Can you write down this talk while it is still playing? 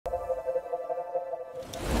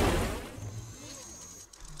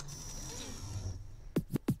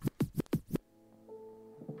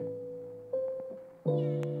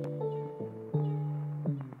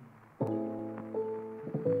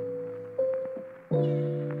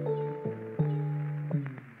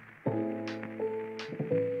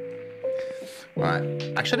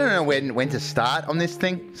Alright, actually I don't know when to start on this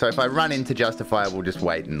thing, so if I run into Justify, we'll just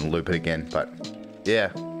wait and loop it again, but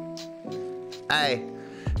yeah. Hey,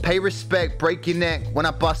 pay respect, break your neck when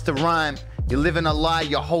I bust a rhyme. You're living a lie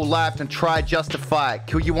your whole life, don't try justify it.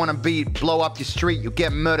 Kill you wanna beat, blow up your street, you'll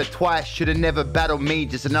get murdered twice. Should've never battled me,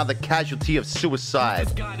 just another casualty of suicide.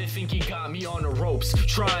 This guy that think he got me on the ropes,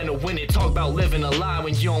 trying to win it. Talk about living a lie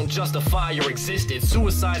when you don't justify your existence.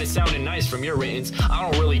 Suicide is sounding nice from your ends. I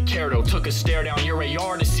don't really care though. Took a stare down your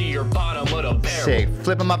AR to see your bottom of the barrel. Sick.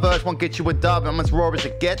 Flipping my verse won't get you a dub. I'm as raw as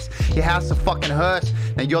it gets. Your house a fucking hearse.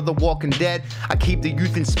 Now you're the walking dead. I keep the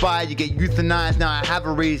youth inspired. You get euthanized. Now I have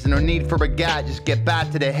a reason. No need for a guy. Just get back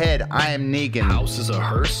to the head. I am Negan. House is a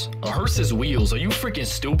hearse? A hearse is wheels. Are you freaking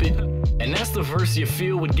stupid? And that's the verse you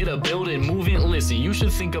feel would get a building moving. Listen, you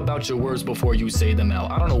should think about your words before you say them out.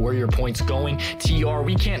 I don't know where your point's going. TR,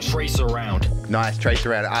 we can't trace around. Nice, trace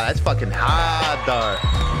around. Ah, that's fucking hard though.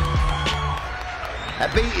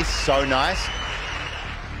 That beat is so nice.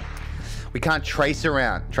 We can't trace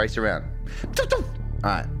around. Trace around.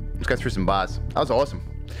 Alright, let's go through some bars. That was awesome.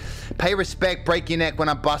 Pay respect, break your neck when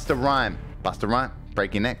I bust a rhyme. Bust a rhyme,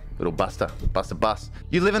 break your neck, little buster, bust a bust.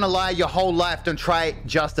 You live in a lie your whole life, don't try it,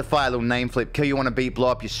 justify, little name flip, kill you wanna beat, blow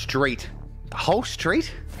up your street. The whole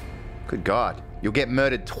street? Good God. You'll get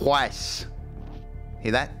murdered twice.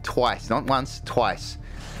 Hear that? Twice, not once, twice.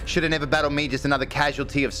 Should've never battled me, just another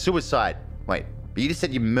casualty of suicide. Wait, but you just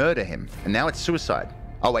said you murder him, and now it's suicide.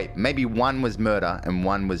 Oh wait, maybe one was murder and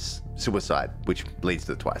one was suicide, which leads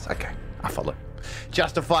to the twice. Okay, I follow.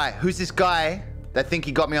 Justify, who's this guy that think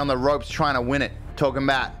he got me on the ropes trying to win it? Talking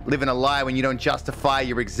about living a lie when you don't justify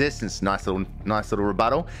your existence. Nice little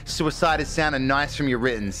rebuttal. Suicide is sounding nice from your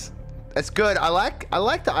writtens. That's good. I like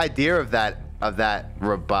the idea of that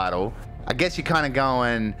rebuttal. I guess you're kind of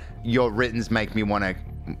going, your writtens make me want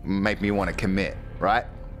to commit, right?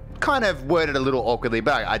 Kind of worded a little awkwardly,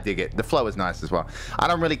 but I dig it. The flow is nice as well. I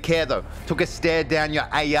don't really care though. Took a stare down your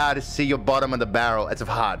AR to see your bottom of the barrel. It's a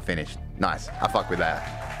hard finish. Nice. I fuck with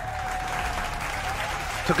that.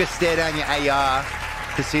 Took a stare down your AR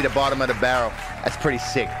to see the bottom of the barrel. That's pretty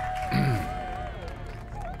sick.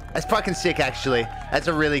 That's fucking sick, actually. That's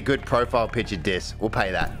a really good profile picture diss. We'll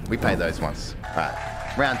pay that. We pay those ones. All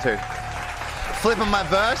right, round two. Flipping my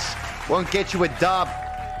verse won't get you a dub.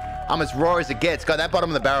 I'm as raw as it gets. God, that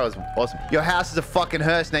bottom of the barrel is awesome. Your house is a fucking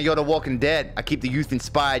hearse. Now you're the walking dead. I keep the youth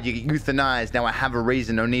inspired. You get euthanized. Now I have a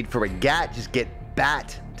reason. No need for a gat. Just get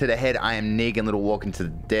bat to the head. I am Negan. Little walking to the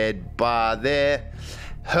dead bar there.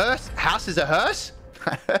 Hearse? House is a hearse?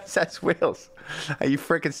 Hearse has wheels. Are you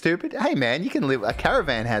freaking stupid? Hey man, you can live. A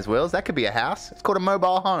caravan has wheels. That could be a house. It's called a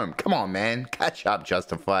mobile home. Come on, man. Catch up,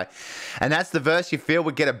 Justify. And that's the verse you feel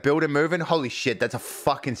would get a builder moving. Holy shit, that's a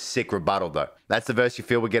fucking sick rebuttal though. That's the verse you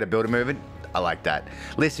feel would get a builder moving. I like that.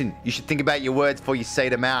 Listen, you should think about your words before you say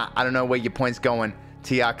them out. I don't know where your point's going.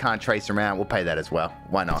 TR can't trace around. We'll pay that as well.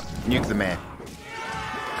 Why not? Nuke the man.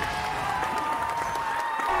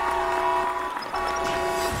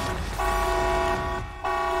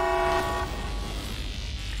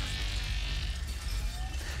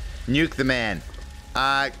 Nuke the man.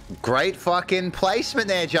 Great fucking placement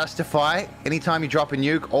there, Justify. Anytime you drop a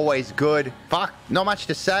nuke, always good. Fuck, not much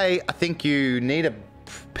to say. I think you need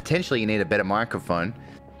potentially you need a better microphone.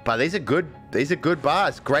 But these are good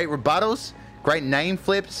bars. Great rebuttals, great name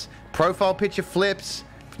flips, profile picture flips.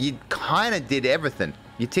 You kind of did everything.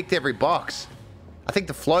 You ticked every box. I think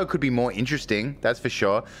the flow could be more interesting, that's for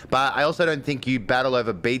sure. But I also don't think you battle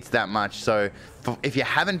over beats that much. So if you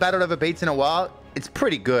haven't battled over beats in a while, it's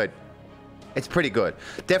pretty good. It's pretty good.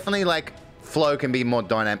 Definitely, like, flow can be more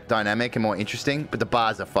dynamic and more interesting, but the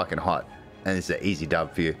bars are fucking hot. And it's an easy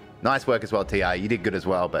dub for you. Nice work as well, TR. You did good as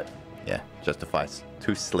well, but yeah, Justifies.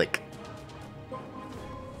 Too slick.